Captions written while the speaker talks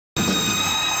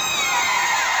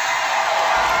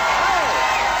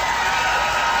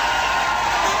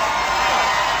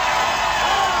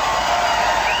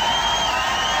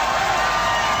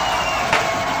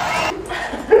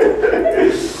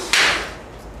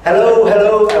Hello,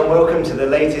 hello, and welcome to the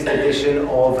latest edition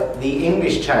of the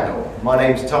English channel. My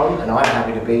name's Tom, and I'm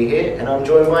happy to be here, and I'm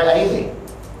joined by Amy.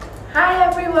 Hi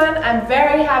everyone, I'm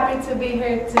very happy to be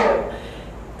here too.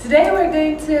 Today we're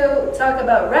going to talk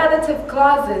about relative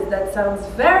clauses. That sounds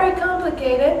very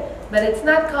complicated, but it's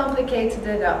not complicated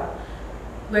at all.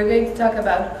 We're going to talk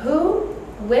about who,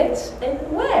 which, and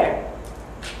where.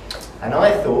 And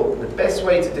I thought the best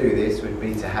way to do this would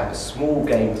be to have a small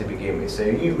game to begin with. So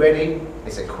are you ready?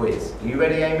 It's a quiz. Are you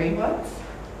ready, Amy? What?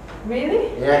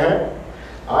 Really? Yeah.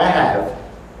 I have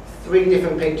 3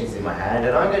 different pictures in my hand,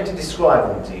 and I'm going to describe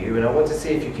them to you, and I want to see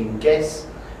if you can guess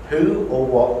who or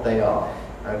what they are.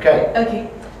 Okay? Okay.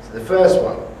 So the first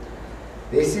one.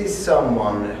 This is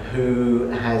someone who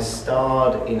has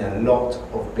starred in a lot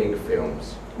of big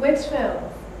films. Which film?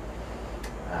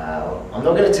 I'm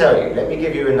not going to tell you. Let me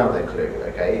give you another clue,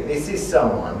 okay? This is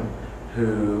someone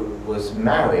who was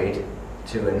married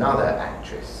to another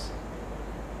actress.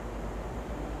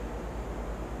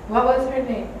 What was her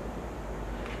name?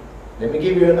 Let me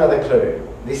give you another clue.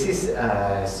 This is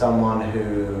someone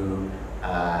who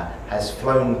has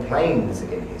flown planes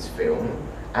in his film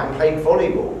and played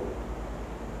volleyball.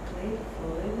 Played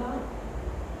volleyball?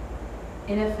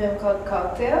 In a film called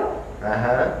Cocktail?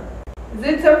 Uh-huh. Is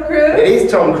it Tom Cruise? It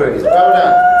is Tom Cruise. Well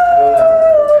done.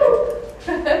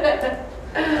 Well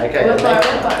done. Okay. What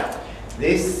part?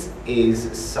 This is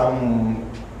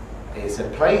it's a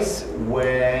place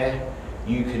where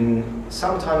you can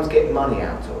sometimes get money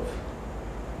out of.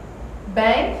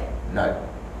 Bank? No.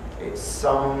 It's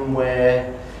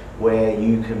somewhere where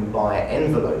you can buy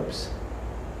envelopes.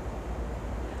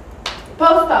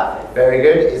 Post office. Very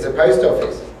good. It's a post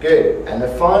office. Good. And the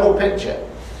final picture.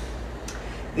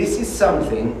 This is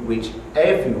something which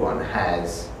everyone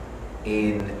has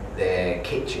in their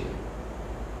kitchen.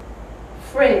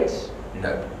 Fridge.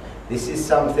 No. This is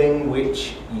something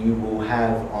which you will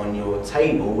have on your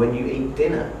table when you eat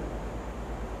dinner.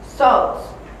 Salt.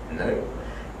 No.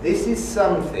 This is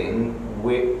something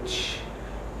which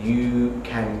you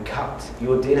can cut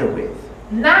your dinner with.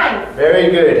 Knife.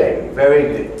 Very good, Amy. Very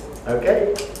good.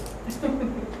 Okay?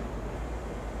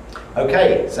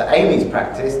 Okay, so Amy's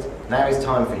practiced. Now it's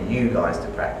time for you guys to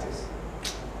practice.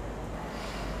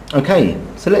 Okay,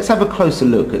 so let's have a closer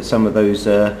look at some of those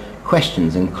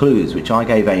questions and clues which I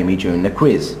gave Amy during the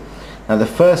quiz. Now the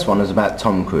first one is about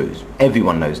Tom Cruise.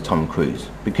 Everyone knows Tom Cruise.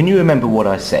 But can you remember what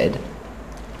I said?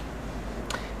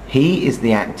 He is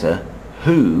the actor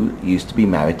who used to be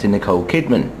married to Nicole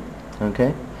Kidman.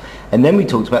 Okay? And then we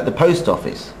talked about the post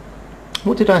office.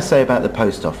 What did I say about the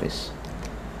post office?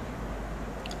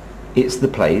 It's the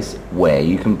place where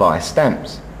you can buy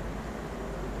stamps.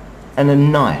 And a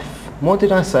knife. What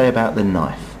did I say about the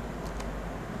knife?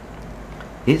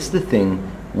 It's the thing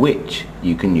which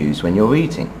you can use when you're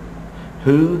eating.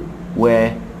 Who,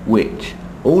 where, which.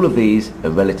 All of these are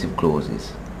relative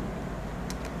clauses.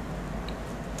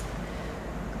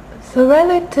 So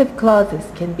relative clauses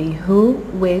can be who,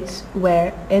 which,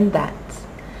 where, and that.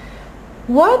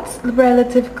 What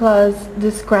relative clause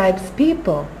describes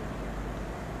people?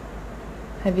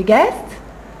 Have you guessed?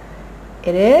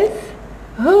 It is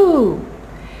who.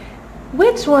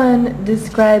 Which one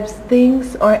describes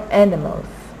things or animals?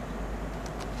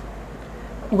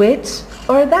 Which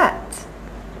or that?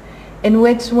 And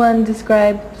which one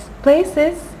describes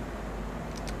places?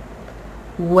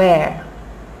 Where?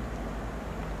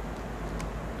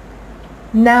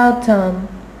 Now, Tom,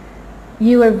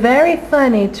 you were very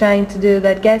funny trying to do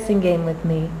that guessing game with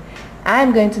me.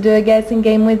 I'm going to do a guessing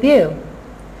game with you.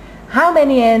 How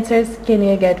many answers can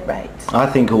you get right? I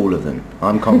think all of them.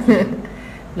 I'm confident.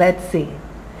 Let's see.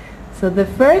 So the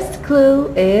first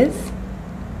clue is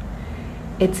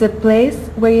it's a place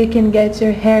where you can get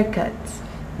your hair cut.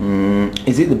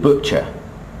 Is it the butcher?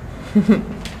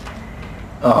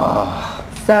 Oh.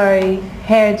 Sorry,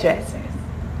 hairdressers.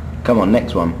 Come on,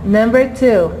 next one. Number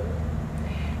 2.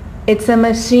 It's a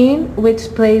machine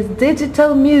which plays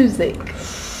digital music.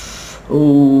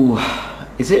 Ooh,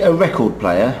 is it a record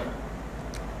player?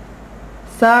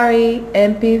 Sorry,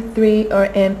 MP3 or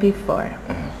MP4.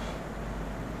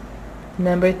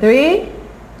 Number 3.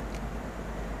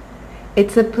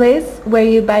 It's a place where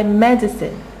you buy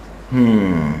medicine.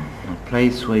 A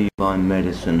place where you buy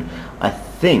medicine. I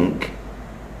think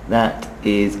that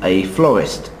is a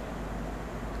florist.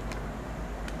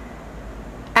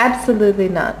 Absolutely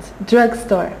not.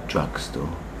 Drugstore. Drugstore.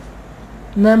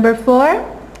 Number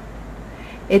 4.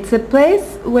 It's a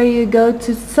place where you go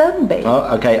to sunbathe.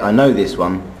 Oh, okay, I know this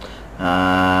one.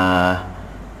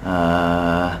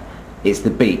 It's the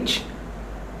beach.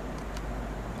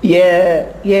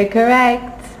 Yeah, you're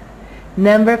correct.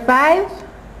 Number 5.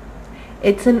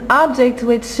 It's an object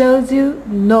which shows you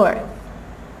north.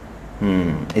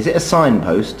 Is it a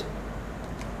signpost?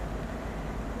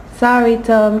 Sorry,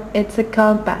 Tom, it's a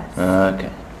compass.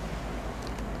 Okay.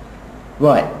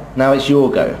 Right, now it's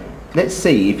your go. Let's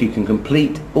see if you can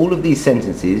complete all of these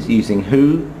sentences using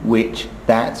who, which,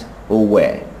 that, or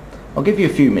where. I'll give you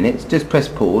a few minutes, just press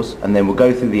pause, and then we'll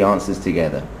go through the answers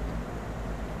together.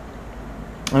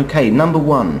 Okay, number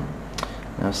 1.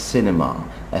 Now, cinema.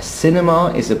 A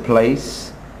cinema is a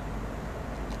place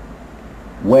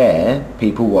where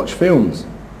people watch films.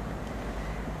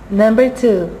 Number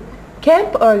 2.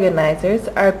 Camp organizers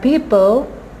are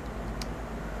people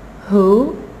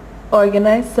who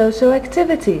organize social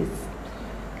activities.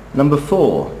 Number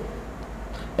 4.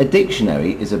 A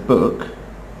dictionary is a book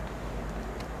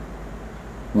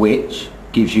which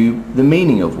gives you the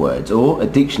meaning of words, or a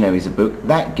dictionary is a book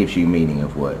that gives you meaning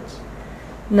of words.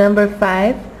 Number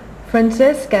 5.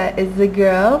 Francesca is the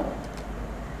girl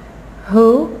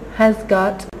who has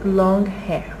got long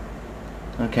hair.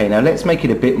 Okay, now let's make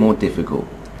it a bit more difficult.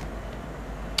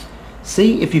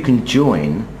 See if you can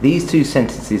join these two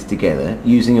sentences together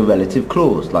using a relative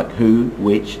clause like who,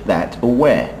 which, that, or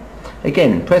where.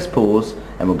 Again, press pause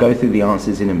and we'll go through the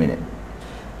answers in a minute.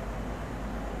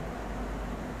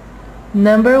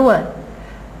 Number 1.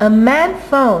 A man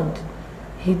phoned.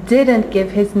 He didn't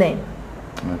give his name.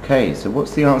 Okay, so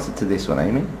what's the answer to this one,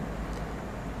 Amy?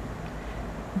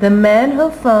 The man who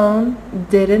phoned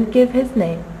didn't give his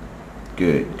name.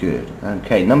 Good, good.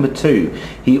 Okay, number 2.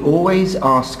 He always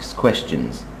asks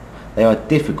questions. They are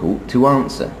difficult to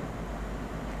answer.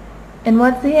 And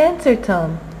what's the answer,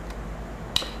 Tom?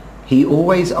 He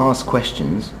always asks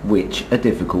questions which are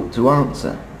difficult to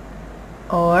answer.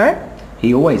 Or?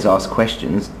 He always asks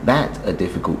questions that are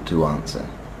difficult to answer.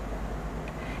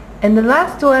 And the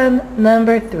last one,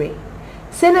 number 3.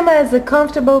 Cinema is a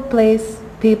comfortable place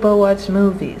people watch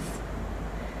movies.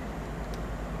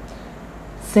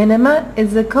 Cinema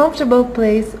is a comfortable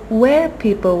place where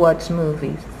people watch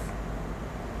movies.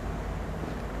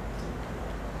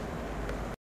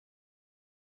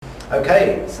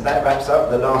 Okay, so that wraps up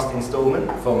the last instalment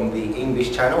from the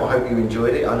English channel. I hope you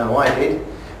enjoyed it. I know I did.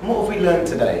 And what have we learned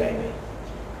today, Amy?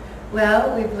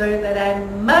 Well, we've learned that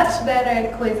I'm much better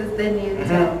at quizzes than you,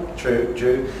 Tom. True,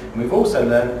 true. And we've also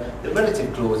learned that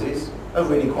relative clauses are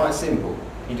really quite simple.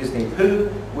 You just need who,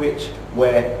 which,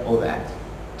 where, or that.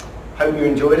 Hope you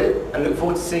enjoyed it and look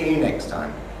forward to seeing you next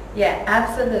time. Yeah,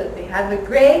 absolutely. Have a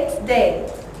great day.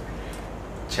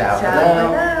 Ciao for Ciao now.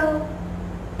 for now.